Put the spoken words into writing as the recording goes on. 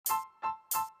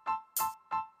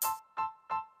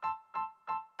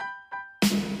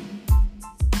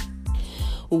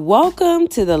Welcome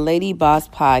to the Lady Boss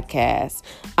Podcast.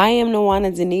 I am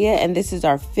Nawana Dania, and this is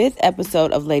our 5th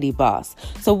episode of Lady Boss.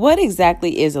 So what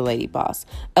exactly is a lady boss?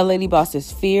 A lady boss is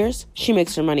fierce. She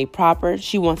makes her money proper.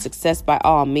 She wants success by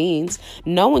all means.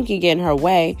 No one can get in her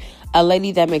way. A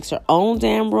lady that makes her own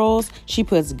damn rules. She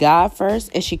puts God first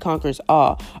and she conquers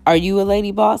all. Are you a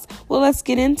lady boss? Well, let's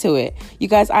get into it. You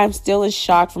guys, I'm still in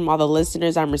shock from all the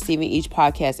listeners I'm receiving each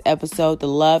podcast episode. The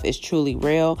love is truly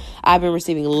real. I've been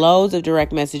receiving loads of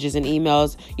direct messages and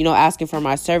emails, asking for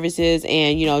my services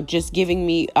and, just giving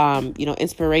me,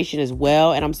 inspiration as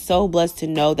well. And I'm so blessed to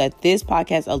know that this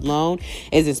podcast alone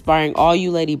is inspiring all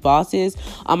you lady bosses.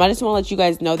 I just want to let you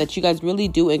guys know that you guys really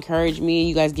do encourage me.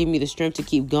 You guys give me the strength to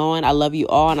keep going. I love you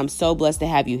all, and I'm so blessed to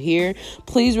have you here.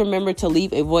 Please remember to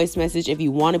leave a voice message if you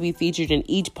want to be featured in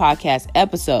each podcast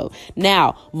episode.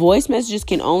 Now, voice messages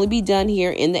can only be done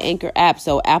here in the Anchor app,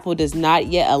 so Apple does not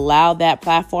yet allow that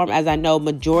platform, as I know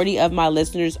majority of my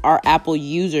listeners are Apple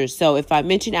users. So if I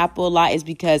mention Apple a lot, it's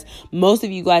because most of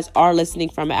you guys are listening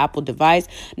from an Apple device.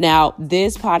 Now,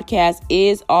 this podcast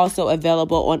is also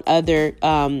available on other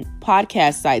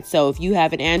podcast sites. So if you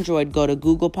have an Android, go to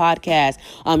Google Podcasts.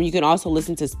 You can also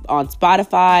listen to on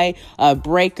Spotify,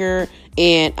 Breaker,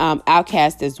 and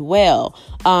Outcast as well.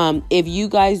 If you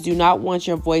guys do not want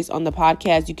your voice on the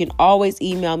podcast, you can always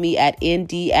email me at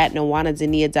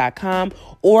nd@nawanadania.com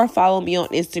or follow me on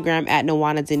Instagram at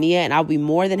nawanadania, and I'll be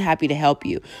more than happy to help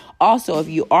you. Also, if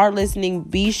you are listening,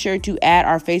 be sure to add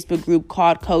our Facebook group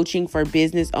called Coaching for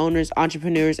Business Owners,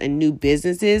 Entrepreneurs, and New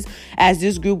Businesses, as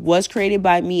this group was created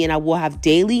by me, and I will have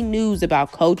daily news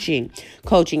about coaching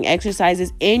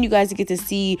exercises, and you guys get to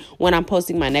see when I'm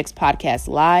posting my next podcast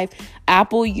live.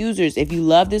 Apple users, if you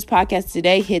love this podcast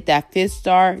today, hit that 5th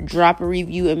star, drop a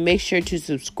review, and make sure to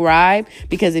subscribe,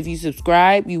 because if you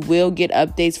subscribe, you will get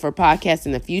updates for podcasts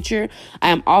in the future. I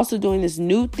am also doing this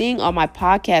new thing on my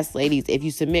podcast, ladies. If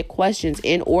you submit questions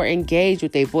and or engage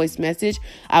with a voice message,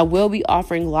 I will be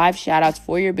offering live shout outs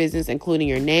for your business, including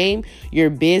your name, your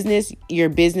business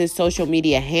social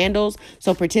media handles.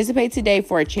 So participate today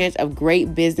for a chance of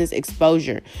great business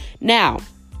exposure. Now,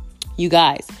 you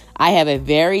guys, I have a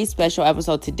very special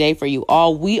episode today for you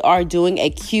all. We are doing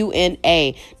a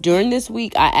Q&A. During this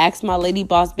week, I asked my Lady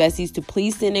Boss Besties to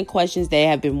please send in questions they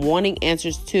have been wanting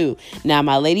answers to. Now,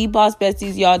 my Lady Boss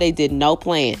Besties, y'all, they did no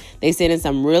plan. They sent in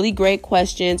some really great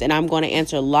questions, and I'm going to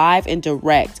answer live and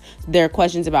direct. There are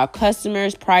questions about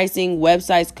customers, pricing,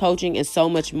 websites, coaching, and so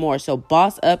much more. So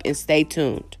boss up and stay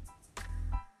tuned.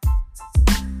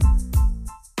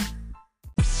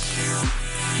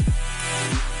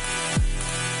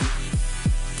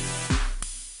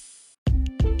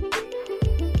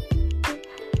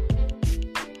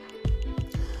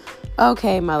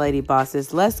 Okay, my lady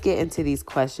bosses, let's get into these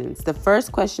questions. The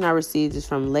first question I received is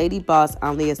from Lady Boss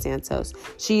Anlia Santos.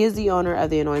 She is the owner of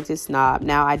The Anointed Snob.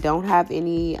 Now, I don't have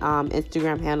any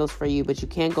Instagram handles for you, but you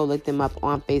can go look them up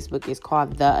on Facebook. It's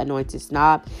called The Anointed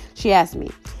Snob. She asked me,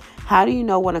 how do you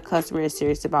know when a customer is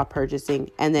serious about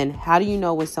purchasing? And then how do you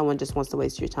know when someone just wants to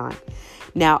waste your time?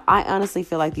 Now, I honestly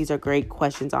feel like these are great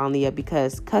questions, Anlia,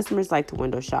 because customers like to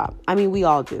window shop. I mean, we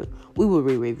all do. We will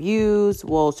read reviews.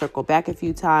 We'll circle back a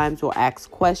few times. We'll ask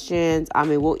questions.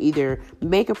 We'll either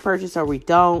make a purchase or we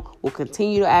don't. We'll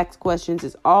continue to ask questions.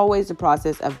 It's always the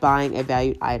process of buying a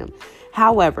valued item.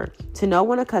 However, to know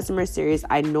when a customer is serious,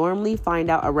 I normally find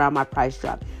out around my price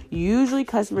drop. Usually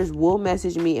customers will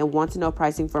message me and want to know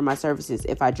pricing for my services.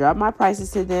 If I drop my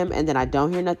prices to them and then I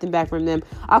don't hear nothing back from them,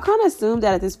 I'll kind of assume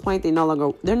that at this point they're no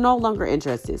longer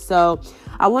interested. So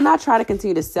I will not try to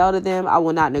continue to sell to them. I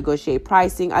will not negotiate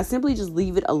pricing. I simply just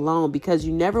leave it alone, because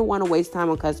you never want to waste time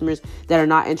on customers that are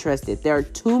not interested. There are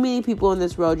too many people in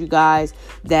this world, you guys,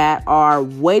 that are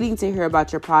waiting to hear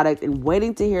about your product and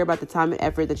waiting to hear about the time and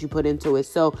effort that you put into it.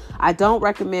 So I don't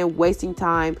recommend wasting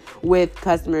time with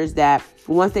customers that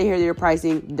once they hear your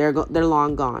pricing, they're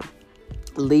long gone.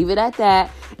 Leave it at that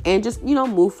and just,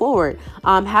 move forward.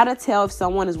 How to tell if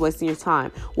someone is wasting your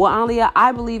time. Well, Anlia,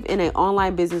 I believe in an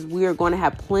online business, we are going to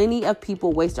have plenty of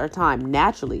people waste our time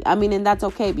naturally. And that's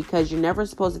okay, because you're never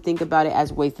supposed to think about it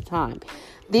as a waste of time.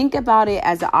 Think about it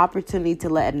as an opportunity to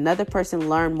let another person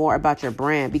learn more about your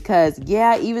brand, because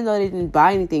even though they didn't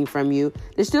buy anything from you,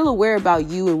 they're still aware about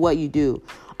you and what you do.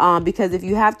 Because if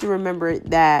you have to remember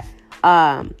that,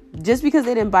 just because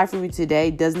they didn't buy from you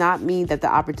today does not mean that the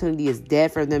opportunity is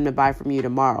dead for them to buy from you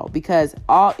tomorrow, because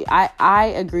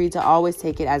I agree to always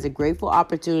take it as a grateful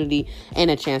opportunity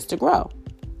and a chance to grow.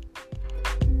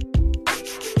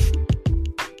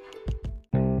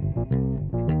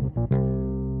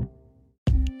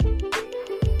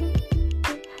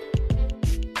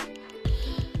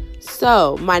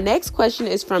 So my next question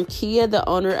is from Kia, the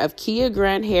owner of Kia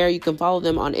Grand Hair. You can follow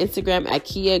them on Instagram at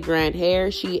Kia Grand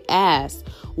Hair. She asked,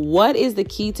 what is the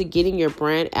key to getting your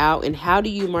brand out and how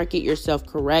do you market yourself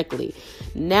correctly?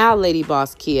 Now, Lady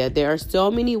Boss Kia, there are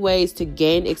so many ways to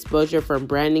gain exposure from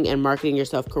branding and marketing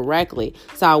yourself correctly.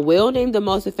 So I will name the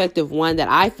most effective one that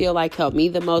I feel like helped me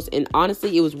the most. And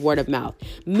honestly, it was word of mouth.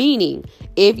 Meaning,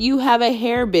 if you have a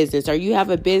hair business or you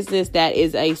have a business that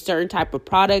is a certain type of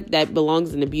product that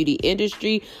belongs in the beauty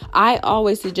industry, I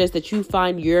always suggest that you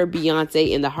find your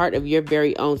Beyonce in the heart of your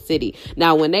very own city.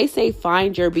 Now, when they say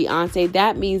find your Beyonce,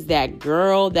 that means that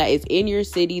girl that is in your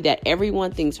city that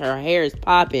everyone thinks her hair is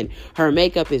popping, her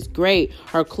makeup is great,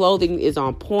 her clothing is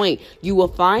on point. You will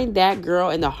find that girl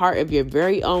in the heart of your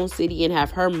very own city and have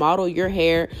her model your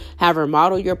hair, have her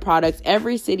model your products.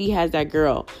 Every city has that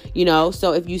girl,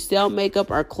 so if you sell makeup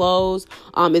or clothes,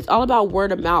 it's all about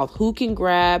word of mouth. Who can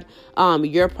grab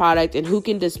your product and who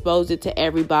can dispose it to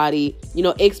everybody,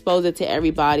 expose it to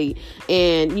everybody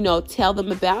and, tell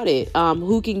them about it.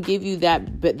 Who can give you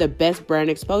the best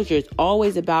brand exposure. It's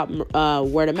always about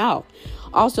word of mouth.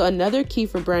 Also, another key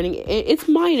for branding, it's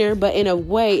minor, but in a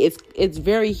way, it's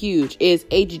very huge, is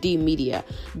HD media.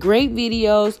 Great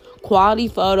videos, quality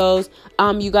photos.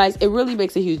 You guys, it really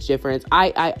makes a huge difference.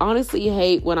 I honestly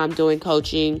hate when I'm doing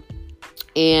coaching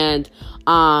and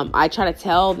I try to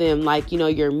tell them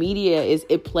your media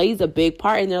it plays a big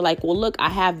part. And they're like, well, look, I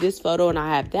have this photo and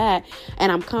I have that.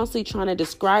 And I'm constantly trying to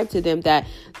describe to them that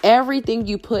everything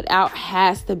you put out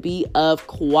has to be of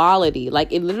quality.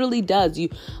 It literally does.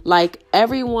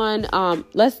 Everyone,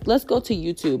 let's go to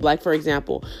YouTube. For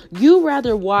example, you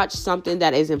rather watch something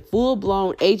that is in full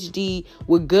blown HD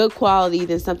with good quality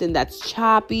than something that's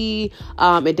choppy.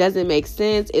 It doesn't make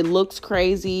sense. It looks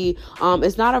crazy.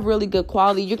 It's not a really good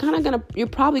quality. You're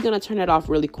probably gonna turn it off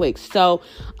really quick. So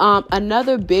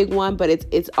another big one, but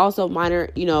it's also minor,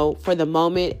 for the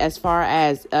moment, as far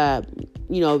as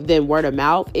then word of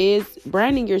mouth, is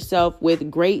branding yourself with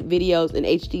great videos and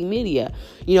HD media.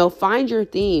 Find your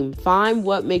theme, find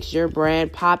what makes your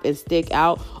brand pop and stick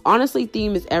out. Honestly,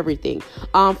 theme is everything.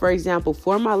 For example,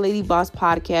 for my Lady Boss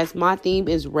podcast, my theme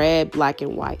is red, black,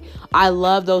 and white. I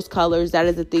love those colors. That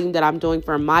is the theme that I'm doing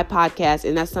for my podcast,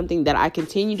 and that's something that I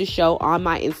continue to show on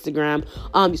my Instagram.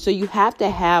 So you have to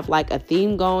have a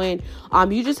theme going.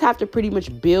 You just have to pretty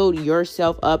much build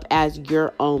yourself up as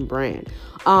your own brand.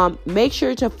 Make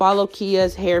sure to follow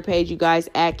Kia's hair page, you guys,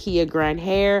 at Kia Grand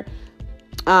Hair.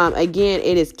 Again,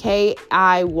 it is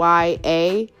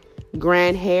KIYA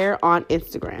Grand Hair on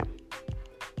Instagram.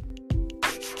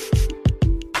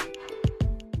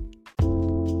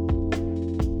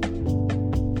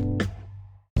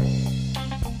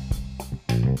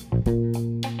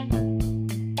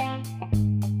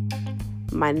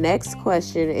 My next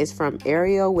question is from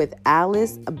Ariel with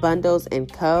Alice Bundles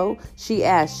 & Co. She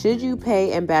asked, should you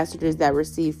pay ambassadors that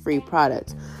receive free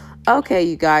products? Okay,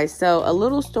 you guys, so a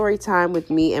little story time with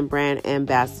me and brand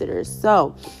ambassadors.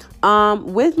 So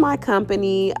with my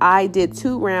company, I did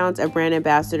 2 rounds of brand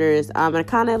ambassadors. And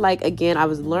kind of again, I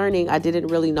was learning. I didn't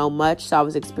really know much. So I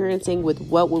was experiencing with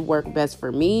what would work best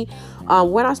for me.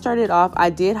 When I started off, I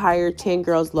did hire 10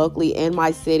 girls locally in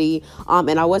my city.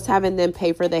 And I was having them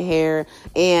pay for the hair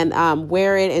and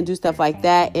wear it and do stuff like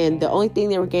that. And the only thing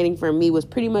they were getting from me was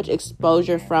pretty much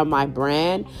exposure from my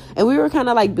brand. And we were kind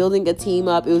of building a team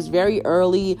up. It was very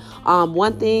early.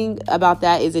 One thing about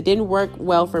that is it didn't work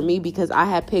well for me because I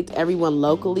had picked everyone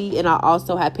locally, and I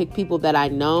also had picked people that I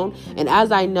known. And as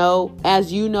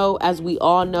we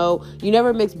all know, you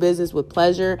never mix business with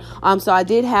pleasure. So I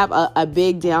did have a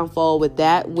big downfall with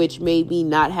that, which made me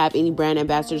not have any brand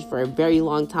ambassadors for a very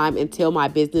long time until my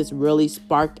business really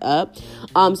sparked up.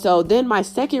 So then my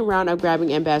second round of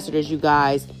grabbing ambassadors, you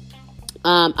guys,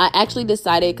 I actually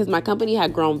decided, because my company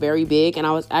had grown very big and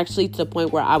I was actually to the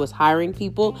point where I was hiring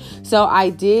people. So I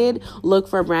did look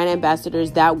for brand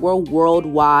ambassadors that were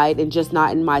worldwide and just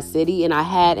not in my city. And I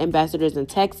had ambassadors in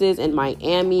Texas and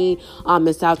Miami,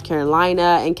 in South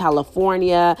Carolina and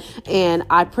California. And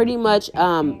I pretty much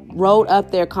wrote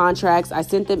up their contracts. I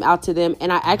sent them out to them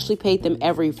and I actually paid them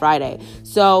every Friday.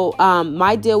 So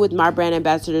my deal with my brand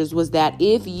ambassadors was that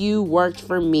if you worked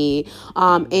for me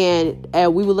and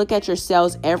we would look at your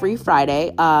sales every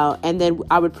Friday, and then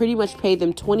I would pretty much pay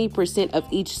them 20% of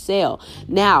each sale.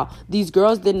 Now, these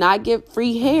girls did not get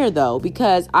free hair though,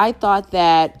 because I thought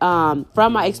that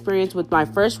from my experience with my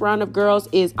first round of girls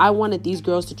is I wanted these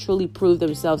girls to truly prove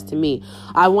themselves to me.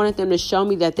 I wanted them to show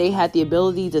me that they had the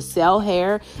ability to sell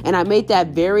hair, and I made that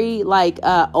very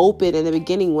open in the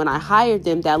beginning when I hired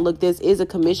them, that look, this is a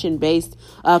commission based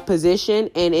position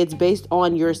and it's based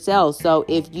on your sales. So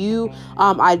if you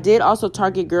I did also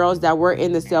target girls that were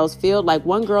in the sales field. Like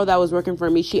one girl that was working for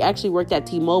me, she actually worked at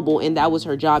T-Mobile, and that was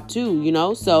her job too,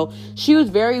 so she was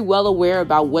very well aware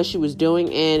about what she was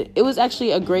doing, and it was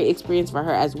actually a great experience for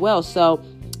her as well. So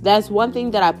that's one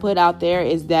thing that I put out there,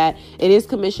 is that it is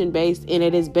commission based and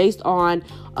it is based on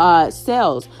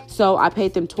sales. So I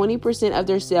paid them 20% of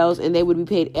their sales, and they would be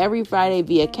paid every Friday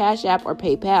via Cash App or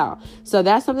PayPal. So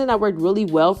that's something that worked really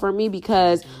well for me,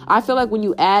 because I feel like when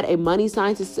you add a money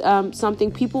sign to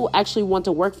something, people actually want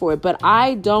to work for it. But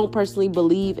I don't personally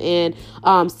believe in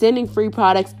sending free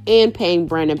products and paying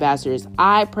brand ambassadors.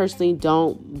 I personally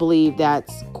don't believe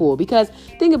that's cool, because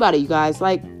think about it, you guys,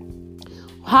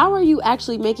 how are you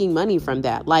actually making money from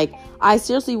that? I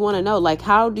seriously want to know,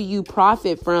 how do you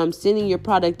profit from sending your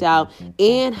product out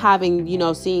and having,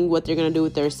 seeing what they're going to do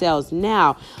with their sales?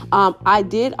 Now, I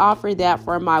did offer that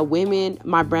for my women,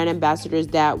 my brand ambassadors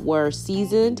that were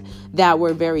seasoned, that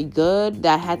were very good,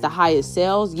 that had the highest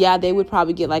sales. Yeah, they would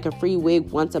probably get a free wig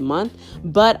once a month,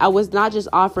 but I was not just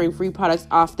offering free products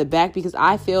off the back, because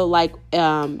I feel like,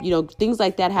 things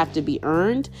like that have to be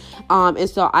earned. And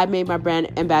so I made my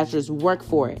brand ambassadors work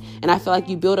for it. And I feel like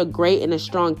you build a great and a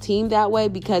strong team that way,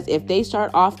 because if they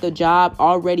start off the job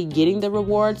already getting the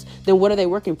rewards, then what are they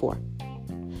working for?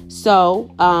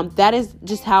 So that is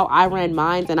just how I ran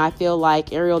mine. And I feel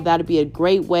like, Ariel, that'd be a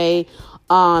great way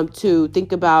to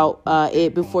think about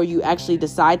it before you actually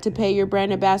decide to pay your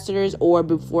brand ambassadors, or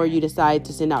before you decide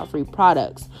to send out free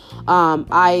products.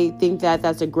 I think that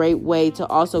that's a great way to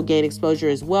also gain exposure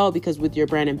as well, because with your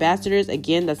brand ambassadors,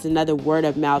 again, that's another word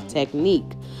of mouth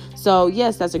technique. So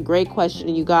yes, that's a great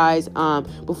question, you guys.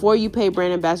 Before you pay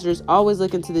brand ambassadors, always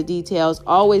look into the details.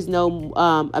 Always know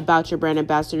about your brand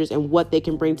ambassadors and what they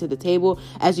can bring to the table,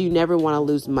 as you never want to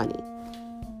lose money.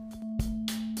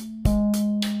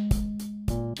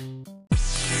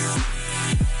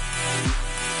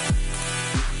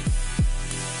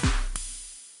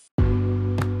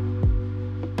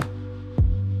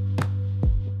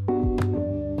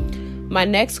 My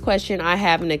next question, I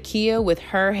have Nakia with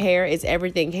Her Hair is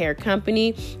Everything Hair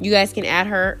Company. You guys can add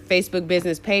her Facebook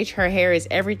business page, Her Hair is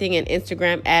Everything, and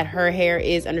Instagram at Her Hair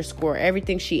is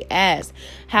 _everything. She asks,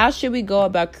 how should we go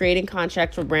about creating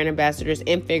contracts for brand ambassadors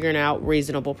and figuring out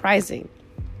reasonable pricing?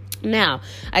 Now,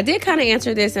 I did kind of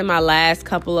answer this in my last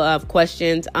couple of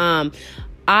questions.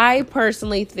 I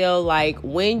personally feel like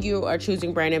when you are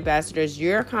choosing brand ambassadors,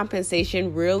 your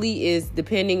compensation really is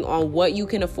depending on what you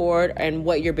can afford and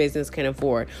what your business can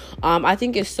afford. I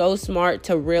think it's so smart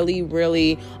to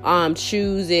really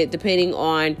choose it depending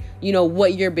on,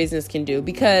 what your business can do,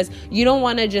 because you don't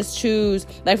want to just choose,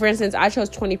 for instance, I chose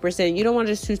 20%. You don't want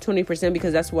to just choose 20%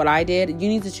 because that's what I did. You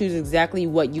need to choose exactly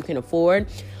what you can afford.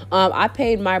 I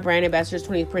paid my brand ambassadors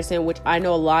 20%, which I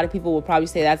know a lot of people will probably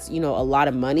say that's, a lot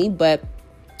of money, but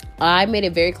I made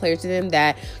it very clear to them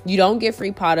that you don't get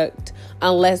free product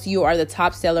unless you are the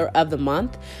top seller of the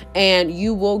month, and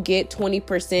you will get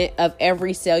 20% of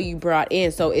every sale you brought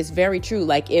in. So it's very true.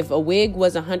 If a wig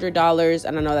was $100,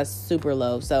 and I know that's super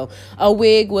low, so a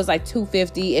wig was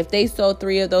 $250. If they sold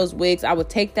 3 of those wigs, I would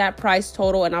take that price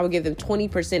total and I would give them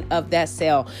 20% of that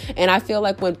sale. And I feel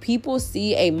like when people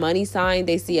see a money sign,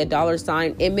 they see a dollar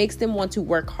sign, it makes them want to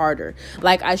work harder.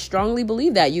 I strongly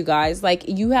believe that, you guys.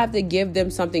 You have to give them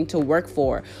something to work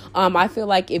for. I feel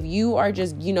like if you are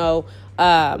just,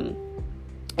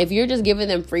 if you're just giving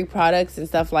them free products and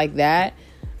stuff like that,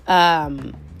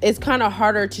 it's kind of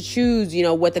harder to choose,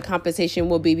 what the compensation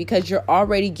will be, because you're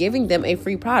already giving them a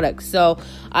free product. So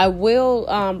I will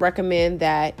recommend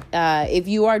that if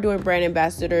you are doing brand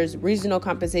ambassadors, regional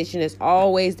compensation is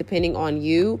always depending on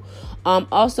you.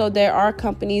 Also, there are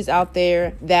companies out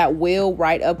there that will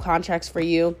write up contracts for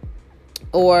you.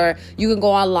 Or you can go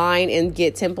online and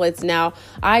get templates. Now,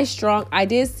 I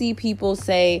did see people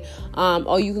say,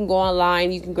 you can go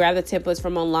online, you can grab the templates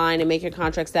from online and make your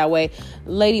contracts that way.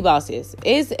 Lady bosses,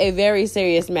 it's a very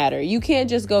serious matter. You can't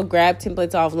just go grab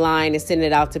templates offline and send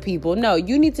it out to people. No,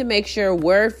 you need to make sure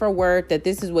word for word that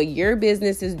this is what your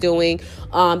business is doing,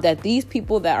 that these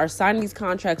people that are signing these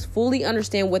contracts fully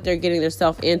understand what they're getting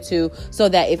themselves into, so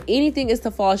that if anything is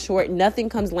to fall short, nothing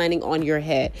comes landing on your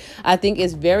head. I think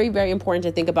it's very, very important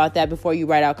important to think about that before you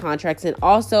write out contracts. And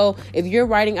also, if you're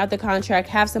writing out the contract,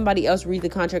 have somebody else read the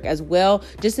contract as well,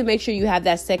 just to make sure you have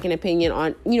that second opinion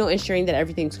on, ensuring that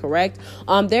everything's correct.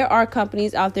 There are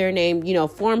companies out there named,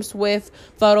 FormSwift,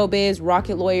 PhotoBiz,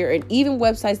 Rocket Lawyer, and even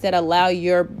websites that allow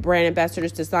your brand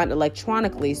ambassadors to sign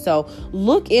electronically. So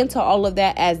look into all of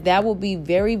that, as that will be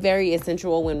very, very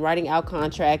essential when writing out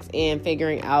contracts and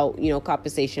figuring out,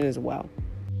 compensation as well.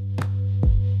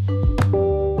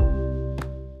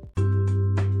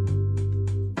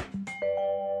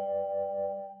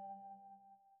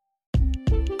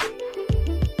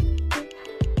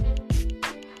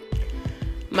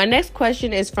 My next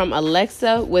question is from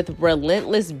Alexa with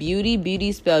Relentless Beauty.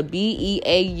 Beauty spelled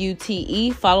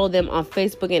Beaute. Follow them on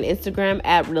Facebook and Instagram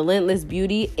at Relentless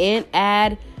Beauty, and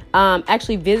visit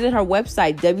her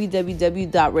website,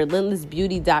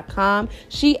 www.relentlessbeauty.com.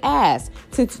 She asked,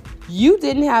 since you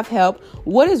didn't have help,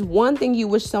 what is one thing you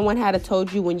wish someone had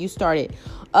told you when you started?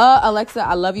 Alexa,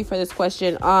 I love you for this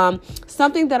question.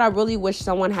 Something that I really wish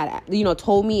someone had,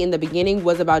 told me in the beginning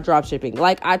was about drop shipping.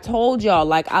 Like I told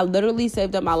y'all, I literally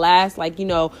saved up my last,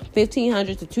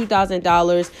 $1,500 to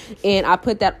 $2,000, and I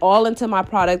put that all into my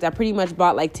product. I pretty much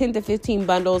bought 10 to 15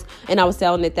 bundles, and I was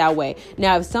selling it that way.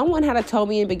 Now, if someone had told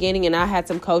me in the beginning and I had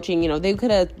some coaching, they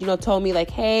could have, told me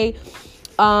hey,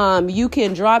 you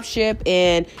can drop ship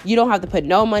and you don't have to put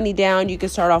no money down. You can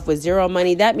start off with zero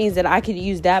money. That means that I could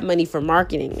use that money for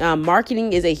marketing.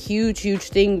 Marketing is a huge, huge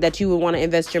thing that you would want to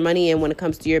invest your money in when it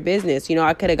comes to your business.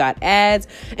 I could have got ads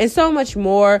and so much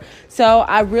more. So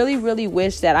I really, really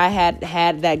wish that I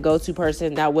had that go-to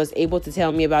person that was able to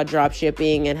tell me about drop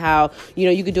shipping and how,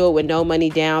 you could do it with no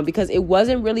money down, because it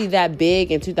wasn't really that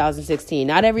big in 2016.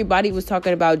 Not everybody was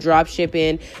talking about drop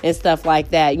shipping and stuff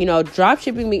like that. Drop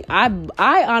shipping,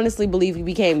 I honestly believe it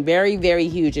became very, very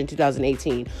huge in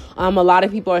 2018. A lot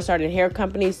of people are starting hair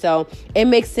companies, so it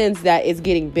makes sense that it's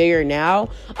getting bigger now.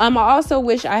 I also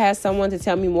wish I had someone to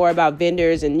tell me more about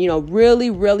vendors and, really,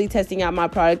 really testing out my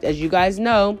product. As you guys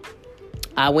know,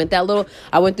 I went through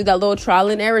that little trial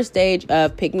and error stage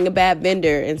of picking a bad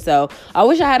vendor. And so I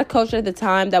wish I had a coach at the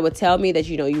time that would tell me that,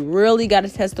 you really got to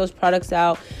test those products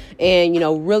out and,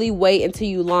 really wait until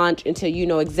you launch, until you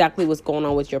know exactly what's going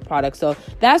on with your product. So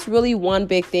that's really one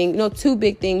big thing, two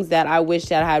big things that I wish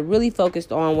that I had really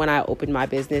focused on when I opened my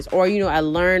business, or, I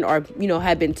learned or,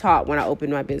 had been taught when I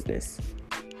opened my business.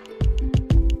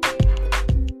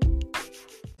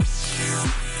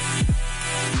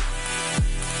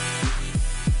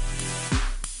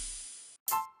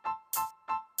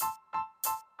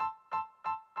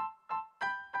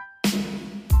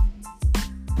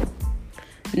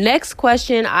 Next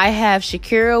question, I have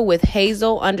Shakira with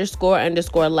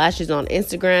Hazel__lashes on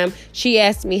Instagram. She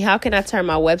asked me, how can I turn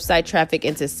my website traffic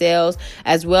into sales,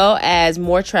 as well as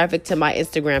more traffic to my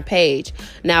Instagram page?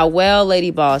 Now,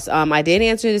 Lady Boss, I did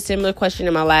answer the similar question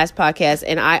in my last podcast,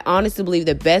 and I honestly believe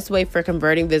the best way for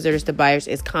converting visitors to buyers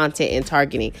is content and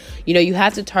targeting. You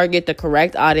have to target the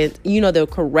correct audience, you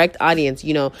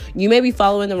may be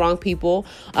following the wrong people.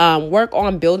 Work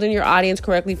on building your audience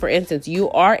correctly. For instance,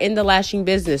 you are in the lashing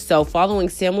business, so following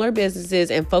similar businesses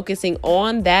and focusing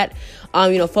on that,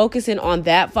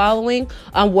 following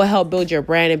will help build your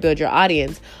brand and build your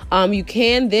audience. You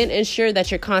can then ensure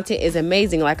that your content is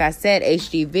amazing. Like I said,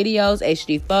 HD videos,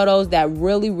 HD photos, that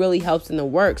really, really helps in the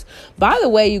works. By the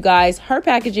way, you guys, her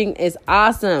packaging is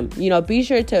awesome. Be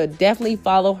sure to definitely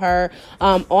follow her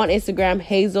on Instagram,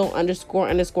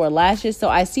 Hazel__lashes. So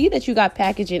I see that you got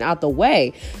packaging out the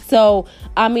way. So,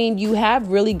 you have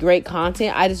really great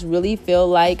content. I just really feel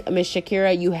like, Miss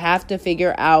Shakira, you have to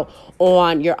figure out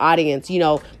on your audience.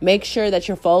 Make sure that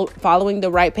you're following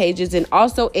the right pages and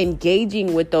also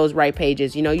engaging with those right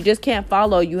pages. You just can't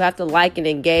follow. You have to like and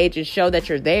engage and show that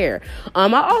you're there. I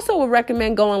also would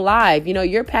recommend going live.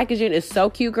 Your packaging is so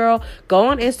cute, girl. Go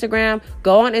on Instagram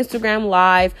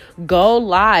Live, go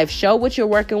live, show what you're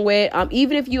working with.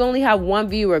 Even if you only have one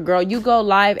viewer, girl, you go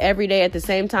live every day at the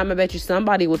same time. I bet you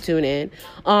somebody will tune in.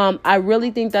 I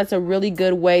really think that's a really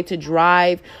good way to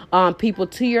drive people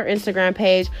to your Instagram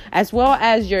page, as well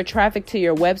as your traffic to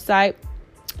your website.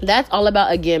 That's all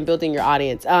about, again, building your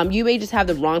audience. You may just have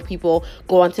the wrong people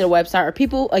go onto the website, or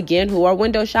people, again, who are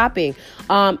window shopping.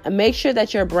 Make sure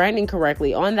that you're branding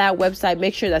correctly on that website.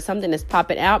 Make sure that something is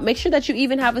popping out. Make sure that you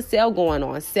even have a sale going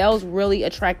on. Sales really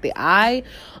attract the eye.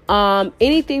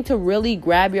 Anything to really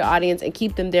grab your audience and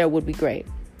keep them there would be great.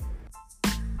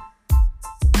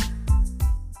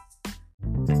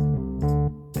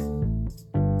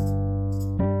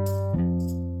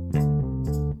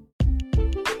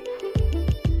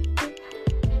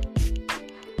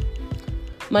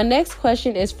 My next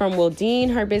question is from Wildine.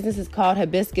 Her business is called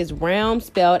Hibiscus Realm,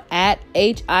 spelled at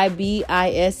HIBISCUS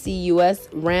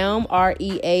Realm,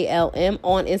 REALM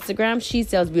on Instagram. She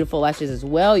sells beautiful lashes as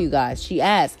well, you guys. She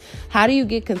asks, how do you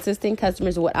get consistent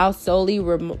customers without solely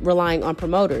relying on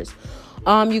promoters?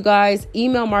 You guys,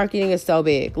 email marketing is so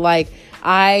big. Like,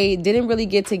 I didn't really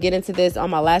get into this on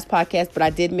my last podcast, but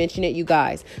I did mention it, you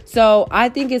guys. So I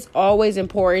think it's always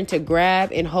important to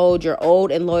grab and hold your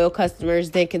old and loyal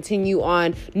customers, then continue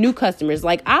on new customers.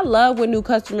 Like, I love when new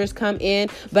customers come in,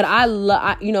 but my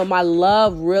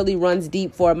love really runs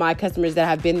deep for my customers that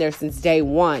have been there since day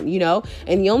one,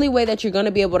 and the only way that you're going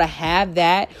to be able to have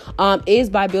that is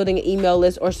by building an email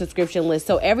list or subscription list.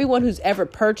 So everyone who's ever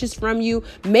purchased from you,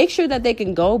 make sure that they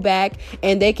can go back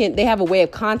and they have a way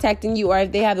of contacting you, or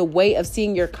if they have a way of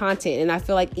seeing your content. And I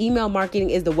feel like email marketing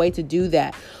is the way to do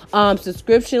that.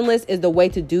 Subscription list is the way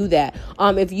to do that.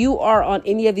 If you are on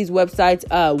any of these websites,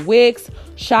 Wix,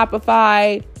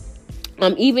 Shopify,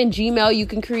 even Gmail, you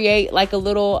can create like a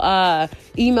little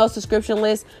email subscription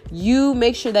list. You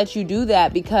make sure that you do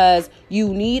that because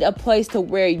you need a place to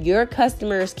where your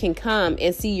customers can come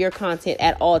and see your content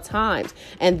at all times.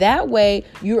 And that way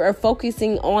you are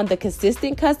focusing on the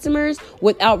consistent customers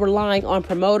without relying on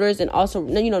promoters, and also,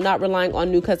 not relying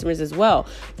on new customers as well.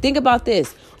 Think about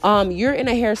this. You're in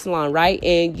a hair salon, right?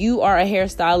 And you are a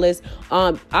hairstylist.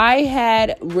 I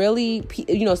had really,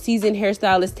 seasoned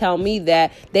hairstylists tell me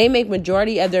that they make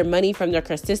majority of their money from their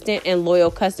consistent and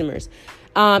loyal customers.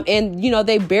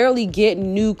 They barely get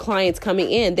new clients coming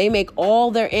in. They make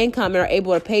all their income and are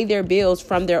able to pay their bills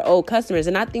from their old customers.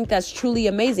 And I think that's truly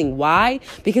amazing. Why?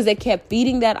 Because they kept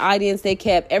feeding that audience.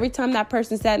 Every time that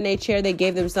person sat in their chair, they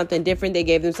gave them something different. They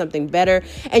gave them something better.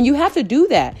 And you have to do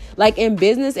that. Like in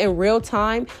business, in real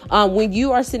time, when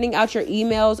you are sending out your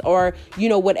emails or,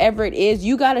 whatever it is,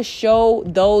 you got to show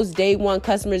those day one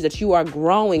customers that you are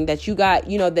growing, that you got,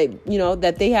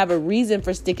 that they have a reason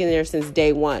for sticking there since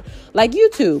day one. Like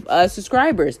YouTube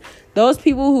subscribers, those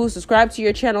people who subscribed to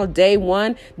your channel day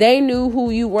one, they knew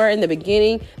who you were in the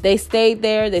beginning. They stayed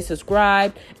there, they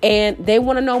subscribed, and they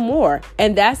want to know more.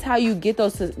 And that's how you get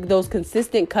those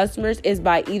consistent customers, is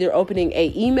by either opening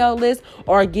a email list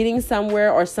or getting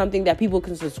somewhere or something that people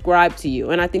can subscribe to you.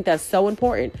 And I think that's so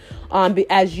important,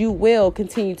 as you will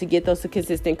continue to get those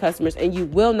consistent customers, and you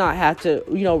will not have to,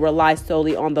 rely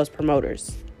solely on those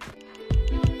promoters.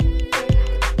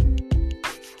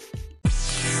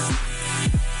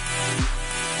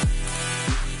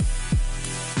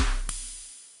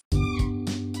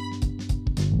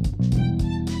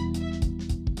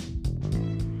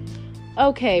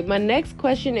 Okay, my next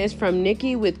question is from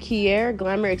Nikki with Kier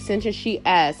Glamour Extension. She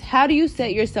asks, how do you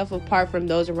set yourself apart from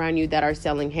those around you that are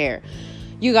selling hair?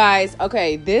 You guys,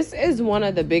 okay, this is one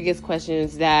of the biggest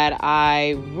questions that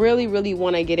I really, really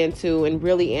want to get into and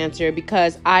really answer,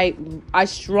 because I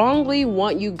strongly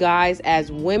want you guys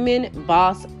as women,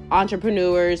 boss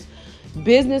entrepreneurs,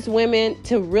 business women,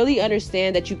 to really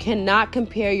understand that you cannot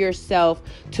compare yourself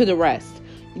to the rest.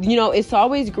 It's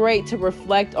always great to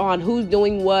reflect on who's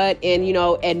doing what and,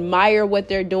 admire what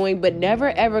they're doing, but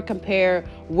never ever compare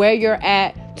where you're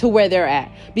at to where they're at.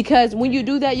 Because when you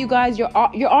do that, you guys, you're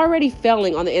already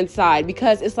failing on the inside,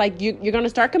 because it's like you're going to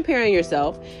start comparing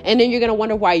yourself, and then you're going to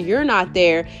wonder why you're not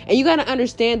there. And you got to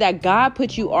understand that God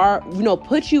put you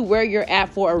where you're at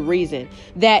for a reason,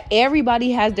 that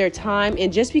everybody has their time.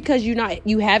 And just because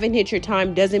you haven't hit your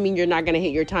time doesn't mean you're not going to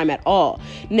hit your time at all.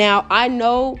 Now, I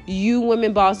know you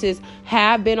women bosses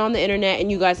have been on the internet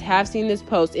and you guys have seen this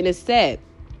post, and it said,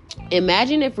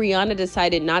 imagine if Rihanna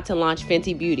decided not to launch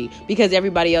Fenty Beauty because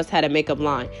everybody else had a makeup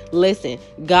line. Listen,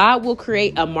 God will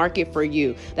create a market for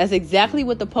you. That's exactly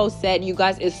what the post said. You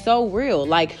guys, it's so real.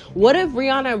 Like, what if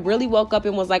Rihanna really woke up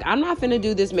and was like, I'm not finna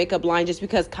do this makeup line just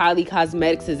because Kylie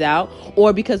Cosmetics is out,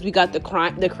 or because we got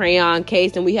the crayon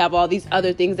case and we have all these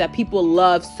other things that people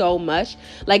love so much.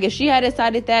 Like, if she had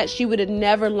decided that, she would have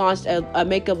never launched a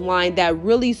makeup line that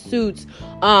really suits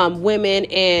women,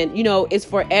 and it's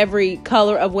for every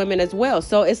color of women as well.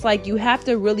 So it's like, you have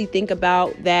to really think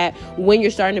about that when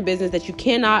you're starting a business, that you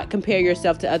cannot compare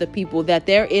yourself to other people, that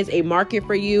there is a market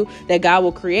for you, that God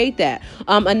will create that.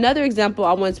 Another example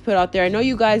I wanted to put out there, I know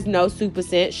you guys know Super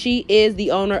Scent. She is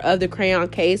the owner of the crayon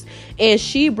case, and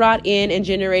she brought in and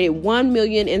generated 1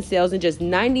 million in sales in just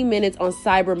 90 minutes on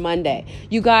Cyber Monday.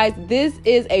 You guys, this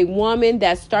is a woman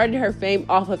that started her fame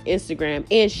off of Instagram,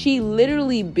 and she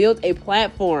literally built a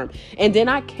platform and did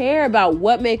not care about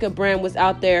what makeup brand was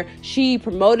out there. She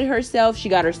promoted herself, she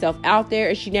got herself out there,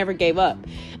 and she never gave up.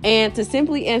 And to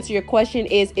simply answer your question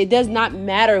is, it does not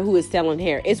matter who is selling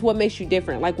hair. It's what makes you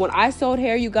different. Like when I sold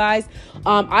hair, you guys,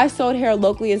 I sold hair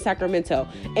locally in Sacramento.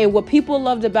 And what people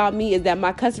loved about me is that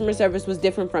my customer service was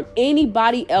different from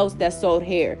anybody else that sold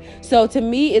hair. So to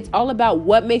me, it's all about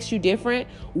what makes you different.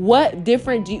 What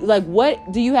different do you, like,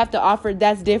 what do you have to offer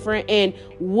that's different, and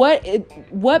what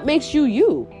makes you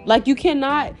you? Like, you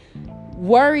cannot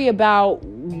worry about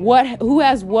who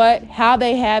has what, how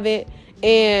they have it,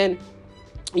 and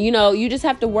you just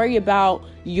have to worry about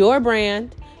your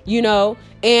brand,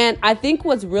 and I think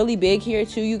what's really big here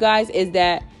too, you guys, is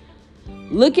that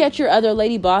look at your other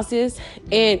lady bosses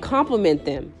and compliment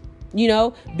them,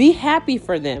 be happy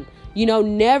for them.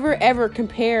 Never ever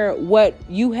compare what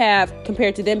you have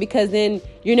compared to them, because then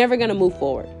you're never going to move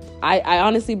forward. I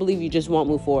honestly believe you just won't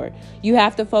move forward. You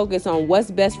have to focus on what's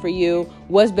best for you,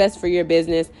 what's best for your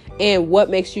business, and what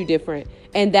makes you different.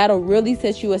 And that'll really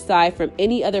set you aside from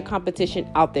any other competition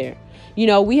out there.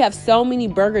 We have so many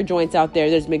burger joints out there.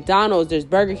 There's McDonald's, there's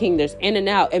Burger King, there's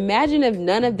In-N-Out. Imagine if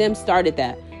none of them started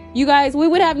that. You guys, we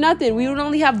would have nothing. We would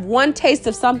only have one taste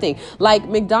of something. Like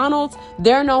McDonald's,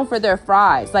 they're known for their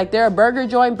fries. Like, they're a burger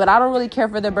joint, but I don't really care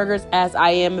for their burgers, as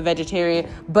I am a vegetarian.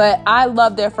 But I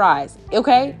love their fries.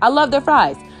 Okay? I love their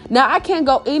fries. Now, I can't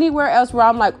go anywhere else where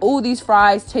I'm like, oh, these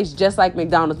fries taste just like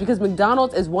McDonald's, because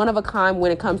McDonald's is one of a kind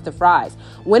when it comes to fries.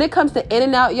 When it comes to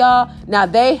In-N-Out, y'all, now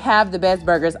they have the best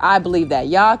burgers. I believe that.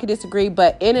 Y'all can disagree,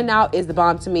 but In-N-Out is the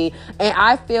bomb to me. And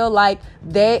I feel like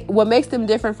what makes them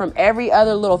different from every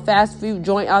other little fast food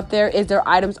joint out there is their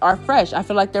items are fresh. I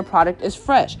feel like their product is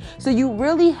fresh. So you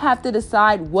really have to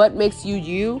decide what makes you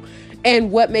you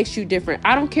and what makes you different.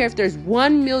 I don't care if there's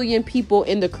 1 million people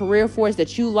in the career force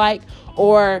that you like,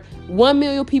 or 1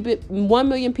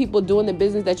 million people doing the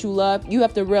business that you love. You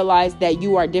have to realize that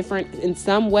you are different in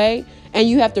some way, and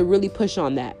you have to really push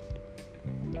on that.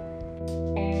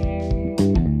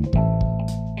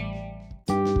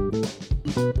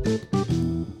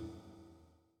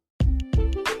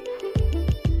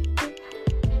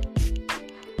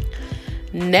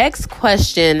 Next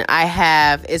question I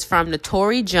have is from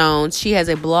Notori Jones. She has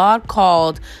a blog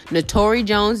called Notori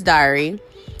Jones Diary.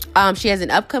 She has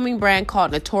an upcoming brand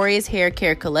called Notorious Hair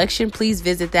Care Collection. Please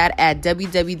visit that at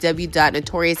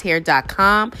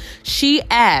www.notorioushair.com. She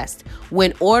asked,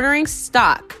 when ordering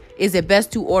stock, is it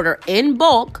best to order in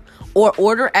bulk or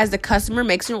order as the customer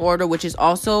makes an order, which is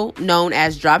also known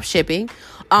as drop shipping?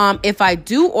 If I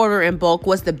do order in bulk,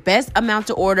 what's the best amount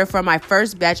to order for my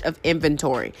first batch of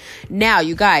inventory? Now,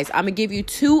 you guys, I'm going to give you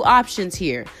two options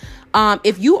here.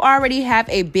 If you already have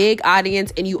a big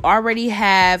audience and you already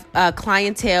have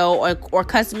clientele or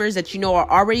customers that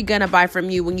are already going to buy from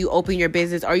you when you open your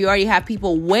business, or you already have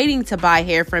people waiting to buy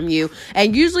hair from you,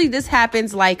 and usually this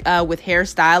happens like with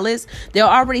hairstylists, they'll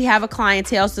already have a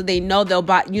clientele, so they know they'll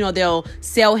buy, they'll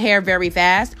sell hair very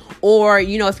fast. Or,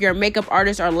 if you're a makeup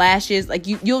artist or lashes, like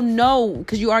you'll know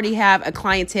because you already have a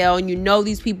clientele and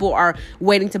these people are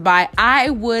waiting to buy.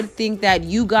 I would think that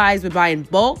you guys would buy in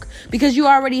bulk because you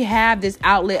already have this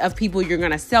outlet of people you're going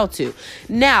to sell to.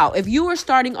 Now, if you are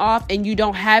starting off and you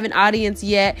don't have an audience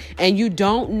yet and you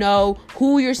don't know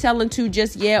who you're selling to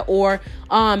just yet, or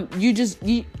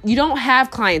you don't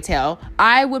have clientele,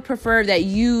 I would prefer that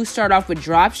you start off with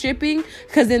drop shipping,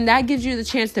 because then that gives you the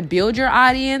chance to build your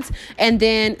audience and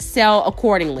then sell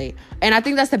accordingly. And I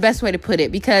think that's the best way to put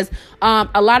it, because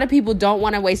a lot of people don't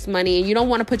want to waste money, and you don't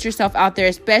want to put yourself out there,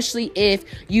 especially if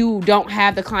you don't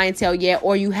have the clientele yet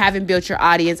or you haven't built your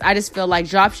audience. I just feel like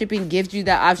drop shipping gives you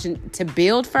that option to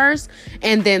build first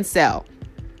and then sell.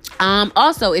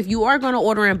 Also, if you are going to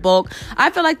order in bulk, I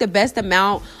feel like the best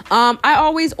amount, I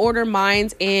always order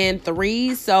mines in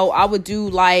threes. So I would do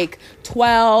like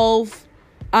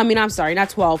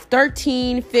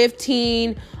 13,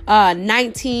 15,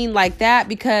 19, like that,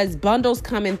 because bundles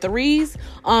come in threes.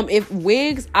 If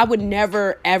wigs, I would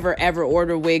never, ever, ever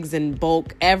order wigs in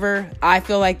bulk ever. I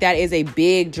feel like that is a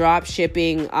big drop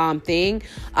shipping thing.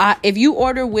 If you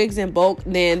order wigs in bulk,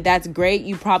 then that's great.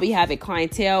 You probably have a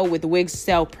clientele with wigs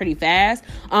sell pretty fast.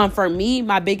 For me,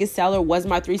 my biggest seller was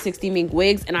my 360 mink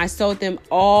wigs, and I sold them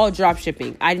all drop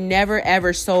shipping. I never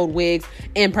ever sold wigs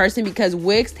in person because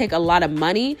wigs take a lot of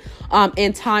money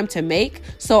and time to make.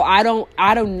 So I do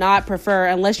not prefer,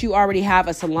 unless you already have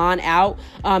a salon out,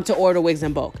 to order wigs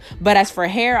in bulk. But as for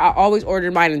hair, I always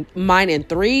ordered mine in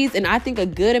threes, and I think a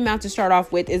good amount to start off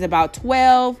with is about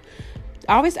 12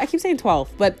 I keep saying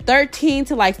 12, but 13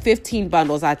 to like 15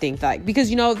 bundles, I think, like, because,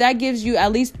 you know, that gives you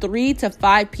at least 3 to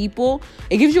 5 people.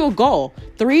 It gives you a goal,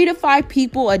 3 to 5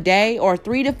 people a day or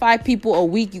 3 to 5 people a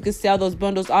week. You can sell those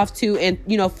bundles off to and,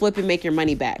 you know, flip and make your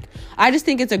money back. I just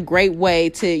think it's a great way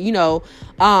to, you know,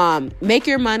 make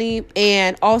your money,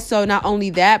 and also not only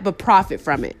that, but profit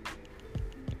from it.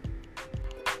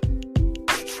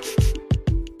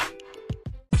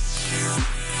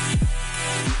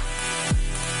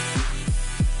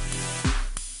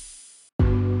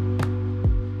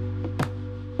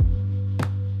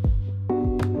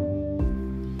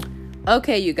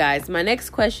 Okay, you guys, my next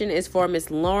question is for Miss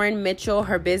Lauren Mitchell.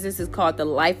 Her business is called The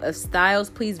Life of Styles.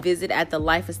 Please visit at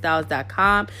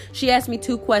thelifeofstyles.com. She asked me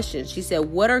 2 questions. She said,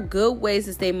 what are good ways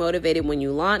to stay motivated when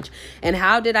you launch? And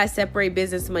how did I separate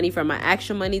business money from my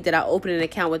actual money? Did I open an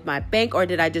account with my bank, or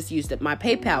did I just use my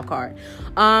PayPal card?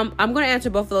 I'm going to answer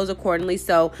both of those accordingly.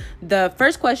 So the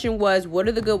first question was, what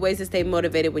are the good ways to stay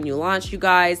motivated when you launch? You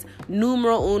guys,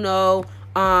 numero uno.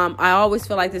 I always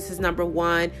feel like this is number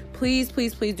 1. Please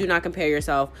do not compare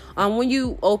yourself. When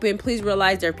you open, please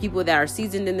realize there are people that are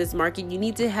seasoned in this market. You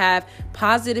need to have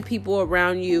positive people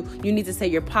around you. You need to say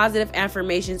your positive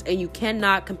affirmations, and you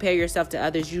cannot compare yourself to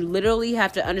others. You literally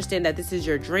have to understand that this is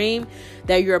your dream,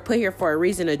 that you're put here for a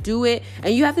reason to do it,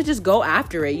 and you have to just go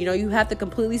after it. You know, you have to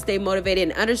completely stay motivated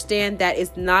and understand that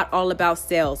it's not all about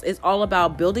sales. It's all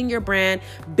about building your brand,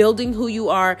 building who you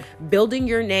are, building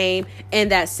your name, and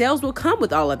that sales will come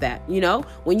with all of that. You know,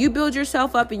 when you build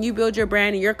yourself up and you build your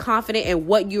brand and you're confident in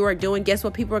what you are doing, guess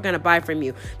what? People are going to buy from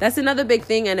you. That's another big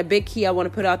thing, and a big key I want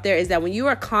to put out there is that when you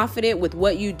are confident with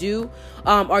what you do,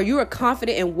 or you are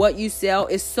confident in what you sell,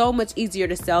 it's so much easier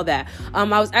to sell that. I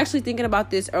was actually thinking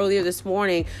about this earlier this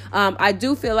morning. I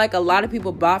do feel like a lot of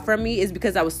people bought from me is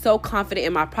because I was so confident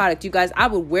in my product. You guys, I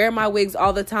would wear my wigs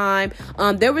all the time.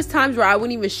 There was times where I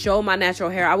wouldn't even show my natural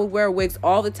hair. I would wear wigs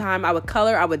all the time. I would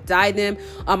color, I would dye them.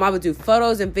 I would do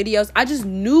photos and videos. I just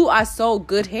knew I sold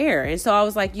good hair. And so I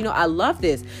was like, you know, I love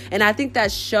this. And I think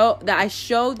that I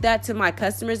showed that to my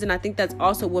customers. And I think that's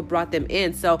also what brought them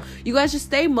in. So you guys just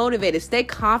stay motivated, stay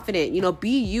confident, you know,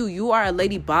 be you. You are a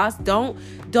lady boss. Don't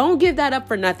give that up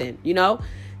for nothing, you know,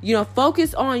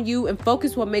 focus on you and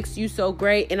focus what makes you so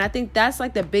great. And I think that's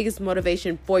like the biggest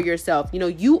motivation for yourself. You know,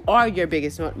 you are your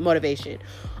biggest motivation.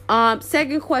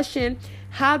 Second question,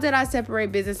 how did I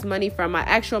separate business money from my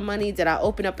actual money? Did I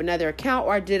open up another account,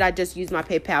 or did I just use my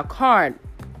PayPal card?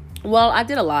 Well, I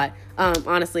did a lot.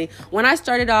 Honestly, when I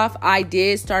started off, I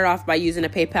did start off by using a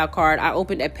PayPal card. I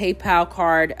opened a PayPal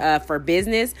card for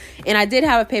business, and I did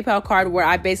have a PayPal card where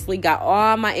I basically got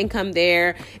all my income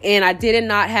there, and I did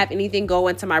not have anything go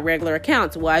into my regular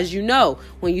accounts. Well, as you know,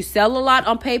 when you sell a lot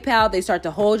on PayPal, they start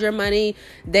to hold your money.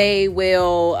 They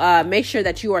will make sure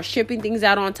that you are shipping things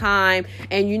out on time.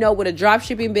 And you know, with a drop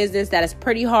shipping business, that is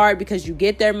pretty hard because you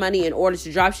get their money. In order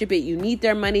to drop ship it, you need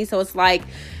their money. So it's like,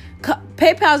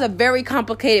 PayPal is a very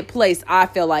complicated place. I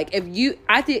feel like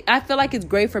I feel like it's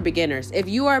great for beginners. If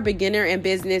you are a beginner in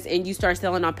business and you start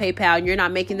selling on PayPal and you're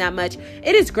not making that much,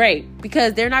 it is great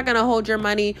because they're not going to hold your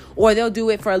money, or they'll do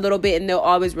it for a little bit and they'll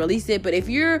always release it. But if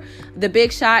you're the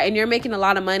big shot and you're making a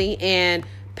lot of money, and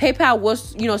PayPal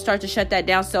will, start to shut that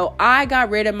down. So I got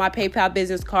rid of my PayPal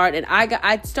business card, and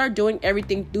I started doing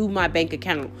everything through my bank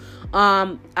account.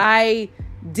 I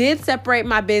did separate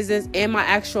my business and my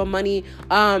actual money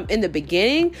in the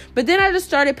beginning, but then I just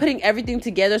started putting everything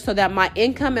together so that my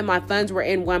income and my funds were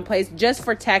in one place, just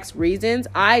for tax reasons.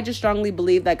 I just strongly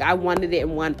believe like I wanted it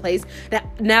in one place.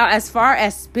 Now as far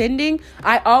as spending,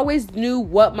 I always knew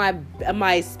what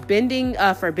my spending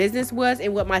for business was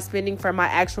and what my spending for my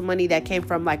actual money that came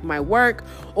from like my work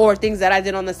or things that I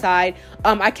did on the side.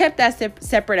 I kept that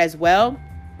separate as well.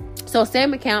 So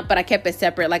same account, but I kept it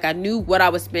separate. Like I knew what I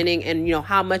was spending and,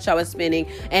 how much I was spending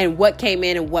and what came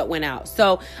in and what went out.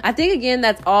 So I think, again,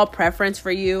 that's all preference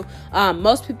for you.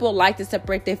 Most people like to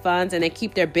separate their funds and they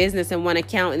keep their business in one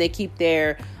account and they keep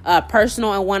their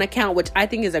personal in one account, which I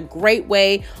think is a great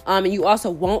way. And you also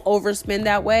won't overspend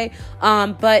that way.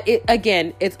 But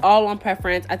it's all on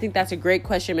preference. I think that's a great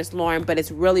question, Miss Lauren, but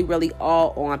it's really, really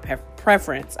all on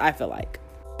preference, I feel like.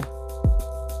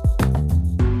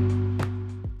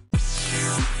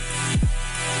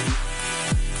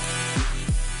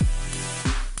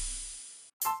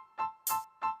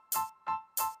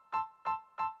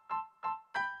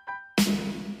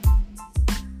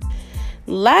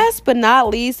 Last but not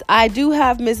least, I do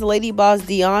have Miss Lady Boss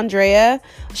DeAndrea.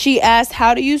 She asked,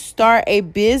 how do you start a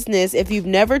business if you've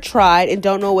never tried and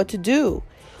don't know what to do?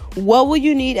 What will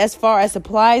you need as far as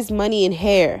supplies, money, and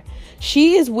hair?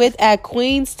 She is with at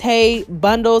Queen's Tay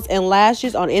Bundles and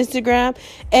Lashes on Instagram.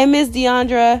 And Miss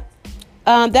DeAndrea,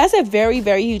 That's a very,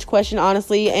 very huge question,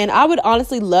 honestly. And I would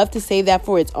honestly love to save that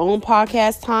for its own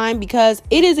podcast time because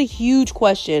it is a huge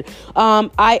question.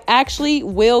 I actually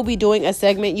will be doing a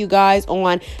segment, you guys,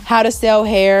 on how to sell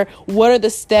hair. What are the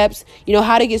steps,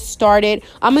 how to get started.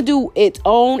 I'm going to do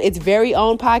its very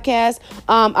own podcast.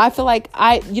 I feel like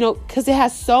because it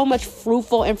has so much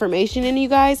fruitful information in you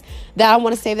guys that I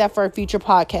want to save that for a future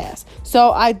podcast.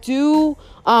 So I do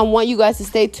want you guys to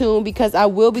stay tuned because I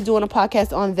will be doing a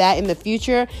podcast on that in the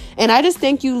future. And I just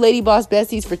thank you, Lady Boss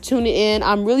Besties, for tuning in.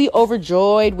 I'm really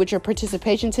overjoyed with your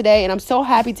participation today, and I'm so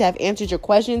happy to have answered your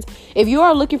questions. If you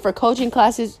are looking for coaching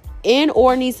classes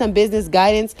or need some business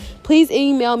guidance, please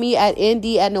email me at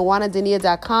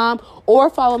nd@nawanadania.com or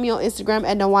follow me on Instagram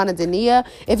at nawanadania.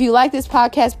 If you like this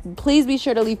podcast, please be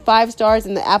sure to leave 5 stars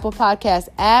in the Apple Podcast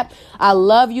app. I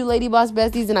love you, Lady Boss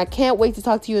Besties, and I can't wait to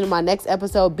talk to you in my next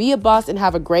episode. Be a boss and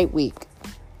have a great week.